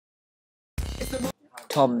Tom Mason,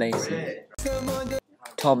 Tom Mason,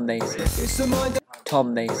 Tom Mason,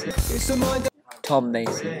 Tom Mason, Tom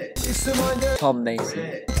Mason, Tom Mason,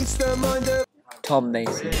 Tom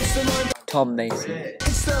Mason, Tom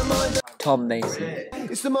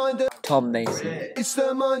Mason, Tom Mason,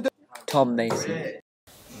 Tom Mason.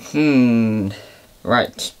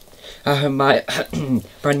 Right. I have my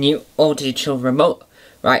brand new old digital remote.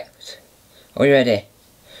 Right. Are you ready?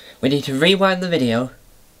 We need to rewind the video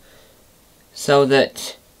so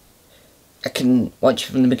that I can watch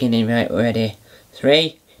it from the beginning. Right, we're ready.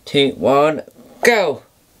 3, 2, 1, go!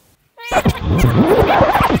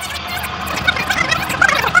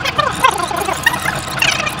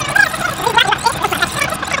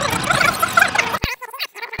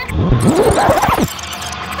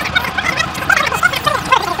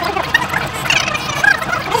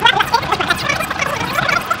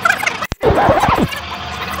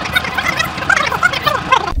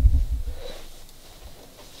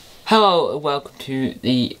 Hello and welcome to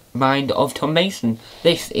the Mind of Tom Mason.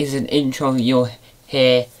 This is an intro you'll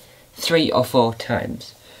hear 3 or 4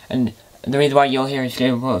 times. And the reason why you'll hear it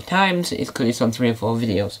 3 or 4 times is because it's on 3 or 4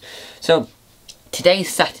 videos. So,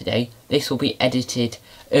 today's Saturday, this will be edited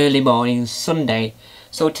early morning Sunday.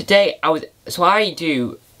 So today, I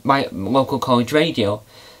do my local college radio.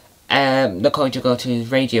 The college I go to is a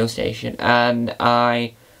radio station, and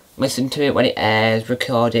I listen to it when it airs,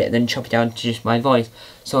 record it, and then chop it down to just my voice.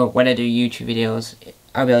 So when I do YouTube videos,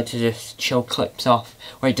 I'll be able to just show clips off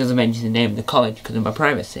where it doesn't mention the name of the college because of my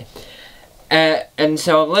privacy. And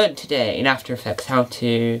so I learned today in After Effects how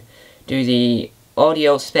to do the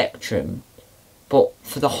audio spectrum, but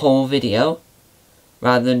for the whole video,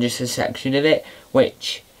 rather than just a section of it,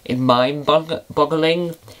 which is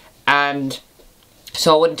mind-boggling. And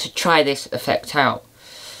so I wanted to try this effect out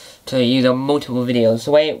to use on multiple videos.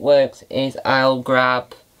 The way it works is I'll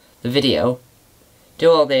grab the video,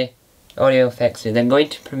 do all the audio effects, and then go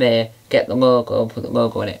into Premiere, get the logo, put the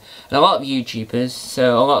logo on it. And a lot of YouTubers,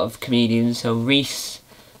 so a lot of comedians, so Reese,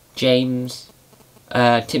 James,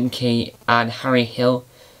 Tim Key and Harry Hill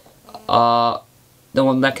are the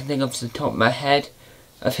one that I can think of off the top of my head,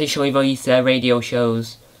 officially release their radio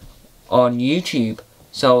shows on YouTube.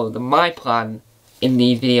 So my plan in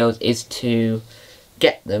these videos is to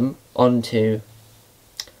get them onto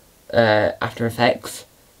After Effects,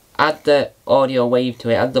 add the audio wave to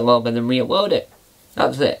it, add the logo, and then re-upload it.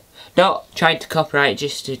 That's it. Not trying to copyright,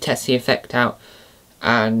 just to test the effect out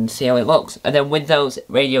and see how it looks. And then with those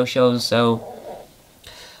radio shows, so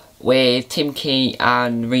with Tim Key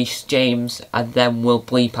and Reese James, and then we'll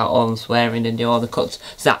bleep out all the swearing and do all the cuts.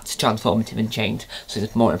 So that's transformative and change, so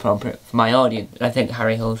it's more appropriate for my audience. I think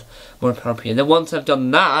Harry Hill's more appropriate. Then once I've done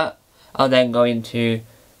that, I'll then go into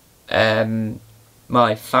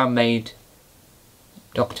my fan-made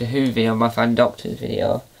Doctor Who video, my fan Doctor's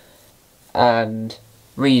video, and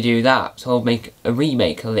redo that. So I'll make a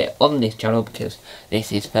remake of it on this channel because this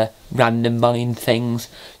is for random mind things.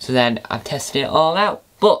 So then I've tested it all out.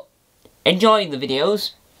 But enjoying the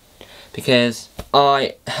videos because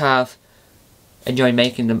I have enjoyed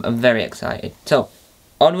making them. I'm very excited. So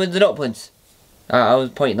onwards and upwards. I was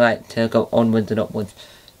pointing like to go onwards and upwards.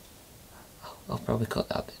 I'll probably cut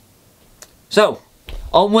that bit. So,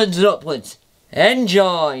 onwards and upwards.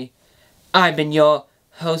 Enjoy! I've been your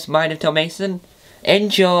host, Mind of Tom Mason.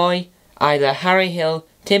 Enjoy either Harry Hill,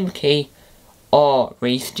 Tim Key, or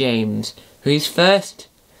Reese James. Who's first?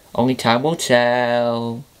 Only time will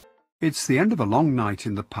tell. It's the end of a long night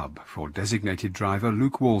in the pub for designated driver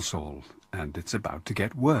Luke Walsall, and it's about to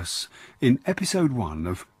get worse. In episode 1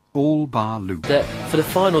 of All Bar Luke. For the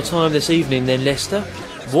final time this evening then, Lester,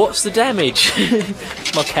 what's the damage?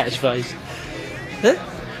 My catchphrase. Huh?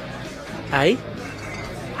 Eh?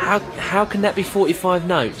 How can that be 45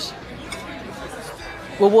 notes?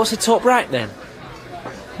 Well, what's the top rack then?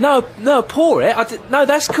 No, pour it. No,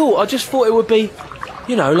 that's cool. I just thought it would be,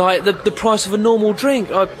 you know, like the price of a normal drink.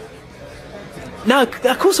 No,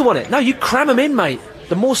 of course I want it. No, you cram them in, mate.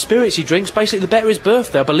 The more spirits he drinks, basically the better his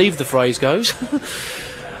birthday, I believe the phrase goes.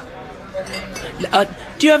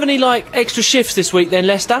 Do you have any, like, extra shifts this week then,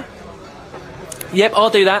 Lester? Yep,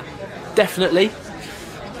 I'll do that. Definitely.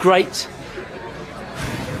 Great.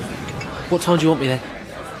 What time do you want me then?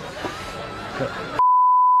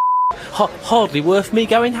 Hardly worth me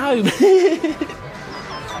going home.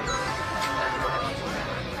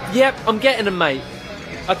 Yep, I'm getting them, mate.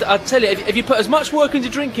 I tell you, if you put as much work into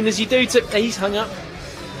drinking as you do to... He's hung up.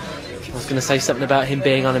 I was going to say something about him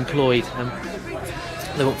being unemployed.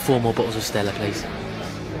 They want 4 more bottles of Stella, please.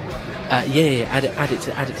 Yeah, add it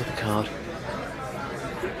to the card.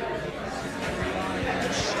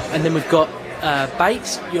 And then we've got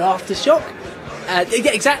Bates, your aftershock.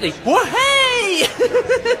 Yeah, exactly. Wah-hey!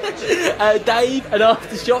 Dave, an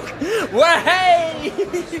aftershock. Wah-hey!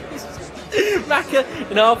 Macca,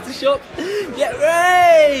 an aftershock. Yeah,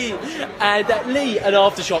 hooray! And Lee, an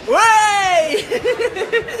aftershock. Hooray!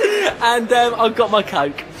 And I've got my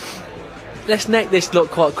Coke. Let's neck this lot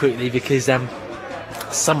quite quickly because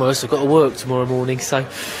some of us have got to work tomorrow morning, so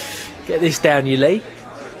get this down, you Lee.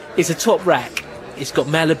 It's a top rack. It's got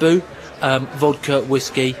Malibu, vodka,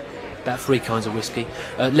 whiskey, about 3 kinds of whiskey.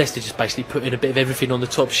 Lester just basically put in a bit of everything on the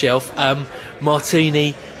top shelf.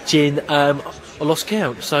 Martini, gin, I lost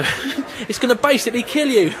count, so it's going to basically kill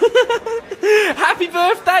you. Happy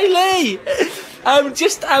birthday, Lee!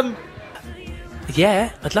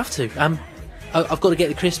 Yeah, I'd love to. I've got to get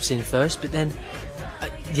the crisps in first, but then,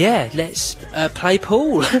 yeah, let's play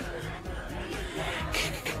pool.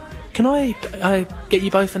 Can I get you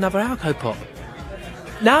both another alco pop?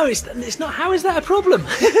 No, it's not. How is that a problem?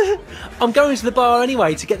 I'm going to the bar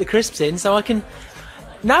anyway to get the crisps in, so I can.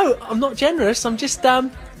 No, I'm not generous. I'm just,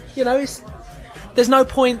 you know, there's no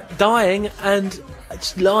point dying and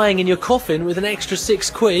just lying in your coffin with an extra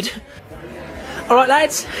 £6. All right,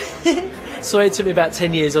 lads. Sorry, it took me about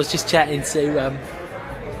 10 years. I was just chatting to.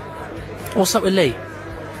 What's up with Lee?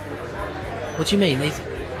 What do you mean?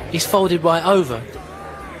 He's folded right over.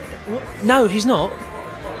 What? No, he's not.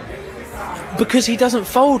 Because he doesn't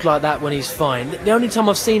fold like that when he's fine. The only time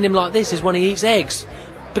I've seen him like this is when he eats eggs.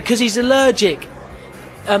 Because he's allergic.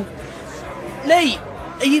 Lee,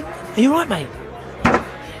 are you right, mate?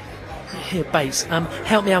 Here, Bates,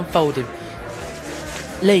 help me unfold him.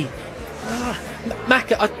 Lee.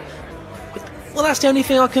 Macca, well, that's the only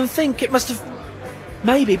thing I can think. It must have...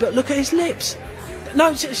 Maybe, but look at his lips.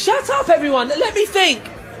 No, shut up, everyone. Let me think.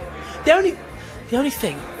 The only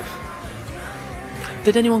thing...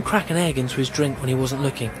 Did anyone crack an egg into his drink when he wasn't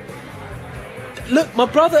looking? Look, my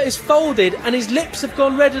brother is folded and his lips have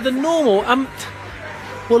gone redder than normal.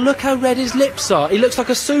 Well, look how red his lips are. He looks like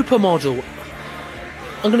a supermodel.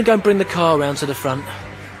 I'm going to go and bring the car round to the front.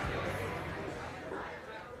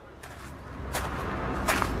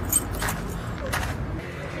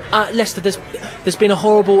 Lester, there's been a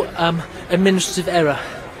horrible administrative error.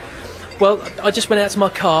 Well, I just went out to my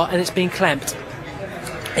car and it's been clamped.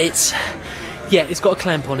 Yeah, it's got a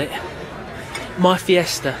clamp on it. My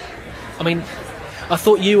Fiesta. I mean, I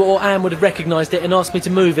thought you or Anne would have recognised it and asked me to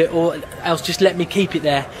move it, or else just let me keep it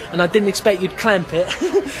there. And I didn't expect you'd clamp it.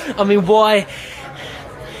 I mean, why?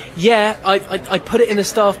 Yeah, I put it in the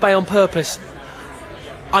staff bay on purpose.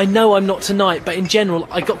 I know I'm not tonight, but in general,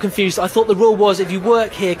 I got confused. I thought the rule was if you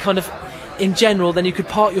work here, kind of, in general, then you could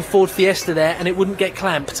park your Ford Fiesta there and it wouldn't get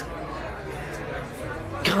clamped.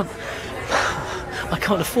 I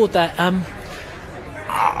can't afford that.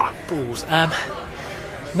 Balls.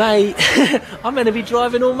 Mate, I'm going to be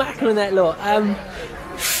driving all Macca in that lot.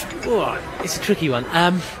 It's a tricky one.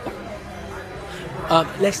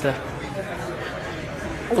 Lester.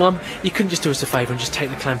 You couldn't just do us a favour and just take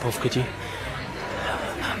the clamp off, could you?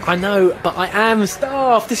 I know, but I am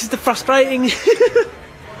staff. This is the frustrating...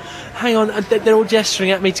 Hang on, they're all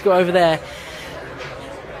gesturing at me to go over there.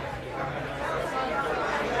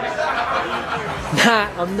 Nah,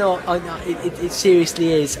 I'm not. It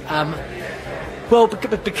seriously is. Well,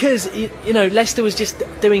 because you know, Lester was just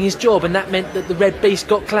doing his job, and that meant that the red beast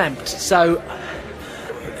got clamped. So,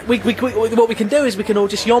 what we can do is we can all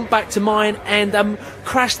just yomp back to mine and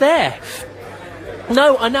crash there.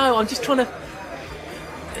 No, I know. I'm just trying to.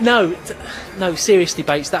 No, seriously,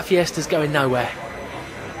 Bates. That Fiesta's going nowhere.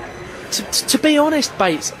 To be honest,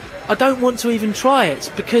 Bates, I don't want to even try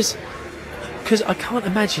it because I can't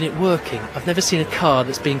imagine it working. I've never seen a car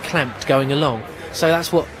that's been clamped going along. So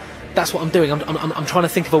that's what I'm doing. I'm trying to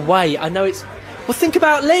think of a way. I know it's... Well, think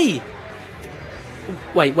about Lee.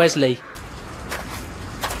 Wait, where's Lee?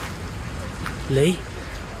 Lee?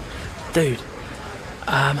 Dude.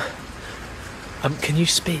 Can you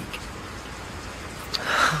speak?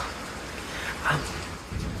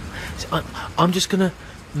 I'm just gonna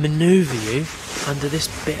manoeuvre you under this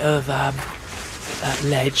bit of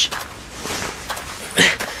ledge.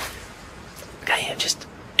 Okay,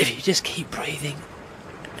 if you just keep breathing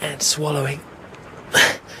and swallowing.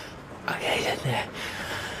 Okay, there.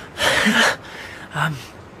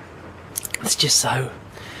 It's just so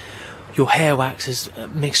your hair wax is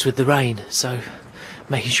mixed with the rain, so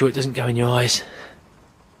making sure it doesn't go in your eyes.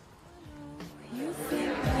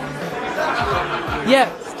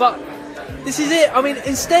 Yeah, but this is it. I mean,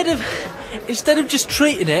 instead of just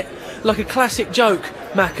treating it like a classic joke,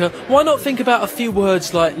 Macca, why not think about a few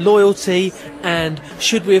words like loyalty and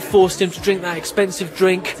should we have forced him to drink that expensive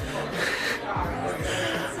drink?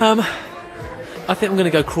 I think I'm going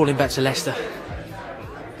to go crawling back to Leicester.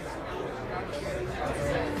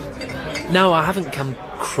 No, I haven't come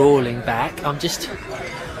crawling back.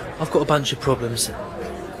 I've got a bunch of problems.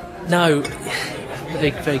 No,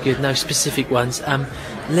 very good. No specific ones.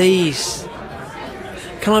 Lee's.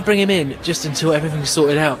 Can I bring him in just until everything's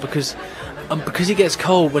sorted out? Because he gets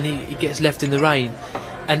cold when he gets left in the rain,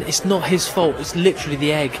 and it's not his fault. It's literally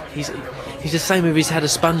the egg. He's the same if he's had a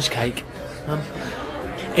sponge cake.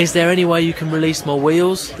 Is there any way you can release my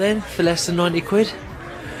wheels then for less than 90 quid?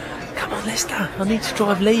 Come on, Lester. I need to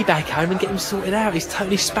drive Lee back home and get him sorted out. He's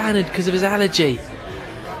totally spanned because of his allergy.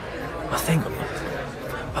 I think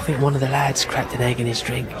one of the lads cracked an egg in his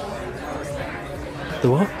drink. The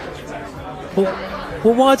what?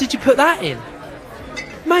 Well, why did you put that in?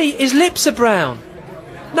 Mate, his lips are brown.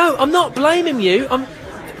 No, I'm not blaming you.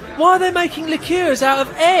 Why are they making liqueurs out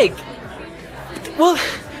of egg? Well,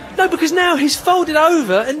 no, because now he's folded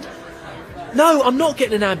over and... No, I'm not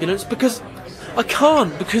getting an ambulance because... I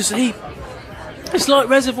can't, because it's like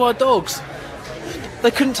Reservoir Dogs.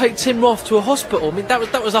 They couldn't take Tim Roth to a hospital. I mean,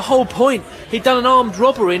 that was the whole point. He'd done an armed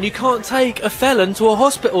robbery and you can't take a felon to a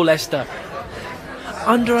hospital, Lester.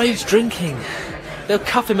 Underage drinking. They'll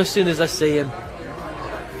cuff him as soon as they see him.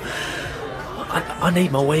 I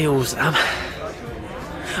need my wheels.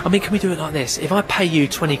 I mean, can we do it like this? If I pay you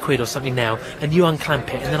 20 quid or something now, and you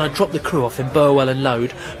unclamp it, and then I drop the crew off in Burwell and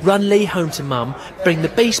Load, run Lee home to Mum, bring the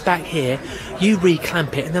beast back here, you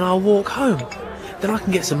reclamp it, and then I'll walk home. Then I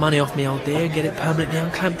can get some money off me old dear and get it permanently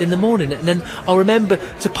unclamped in the morning, and then I'll remember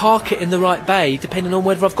to park it in the right bay, depending on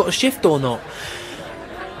whether I've got a shift or not.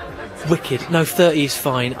 Wicked. No, 30 is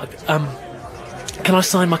fine. Can I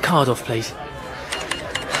sign my card off, please?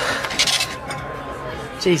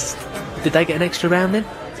 Jeez, did they get an extra round then?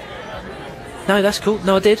 No, that's cool.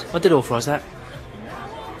 No, I did authorise that.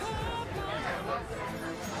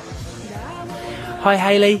 Hi,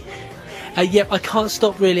 Hayley. Yep, I can't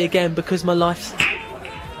stop really again because my life's...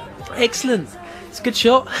 Excellent. It's a good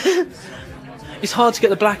shot. It's hard to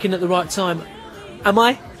get the black in at the right time. Am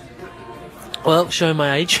I? Well, showing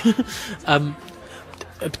my age.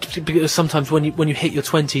 Because sometimes when you hit your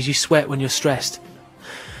 20s, you sweat when you're stressed.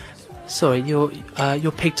 Sorry, your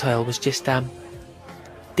pigtail was just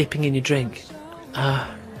dipping in your drink. No,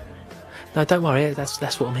 don't worry.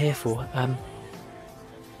 That's what I'm here for.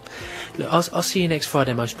 Look, I'll see you next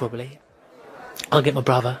Friday most probably. I'll get my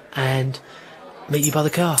brother and meet you by the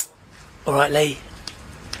car. All right, Lee.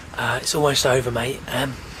 It's almost over, mate.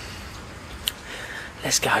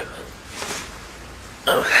 Let's go.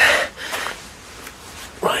 Oh.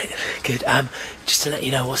 Right, good. Just to let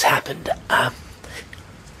you know what's happened.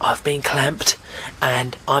 I've been clamped,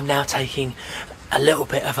 and I'm now taking a little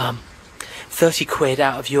bit of 30 quid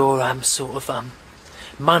out of your sort of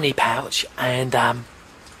money pouch, and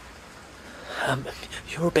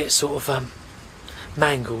you're a bit sort of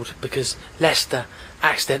mangled because Lester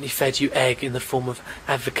accidentally fed you egg in the form of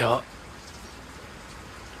avocado.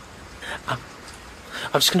 I'm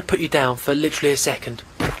just going to put you down for literally a second.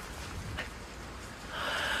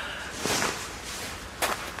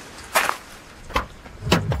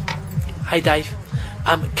 Hey Dave,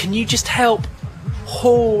 can you just help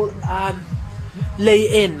haul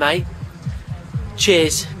Lee in, mate?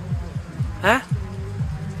 Cheers. Huh?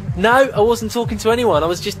 No, I wasn't talking to anyone. I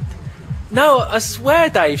was just... No, I swear,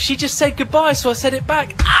 Dave. She just said goodbye, so I said it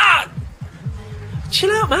back. Ah! Chill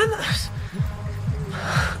out, man.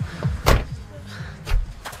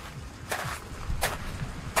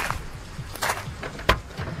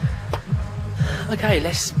 Okay,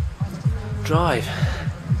 let's drive.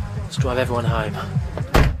 Let's drive everyone home.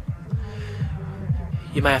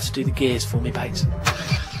 You may have to do the gears for me, Bates.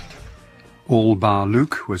 All Bar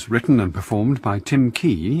Luke was written and performed by Tim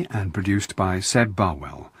Key and produced by Seb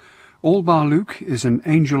Barwell. All Bar Luke is an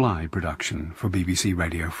Angel Eye production for BBC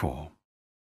Radio 4.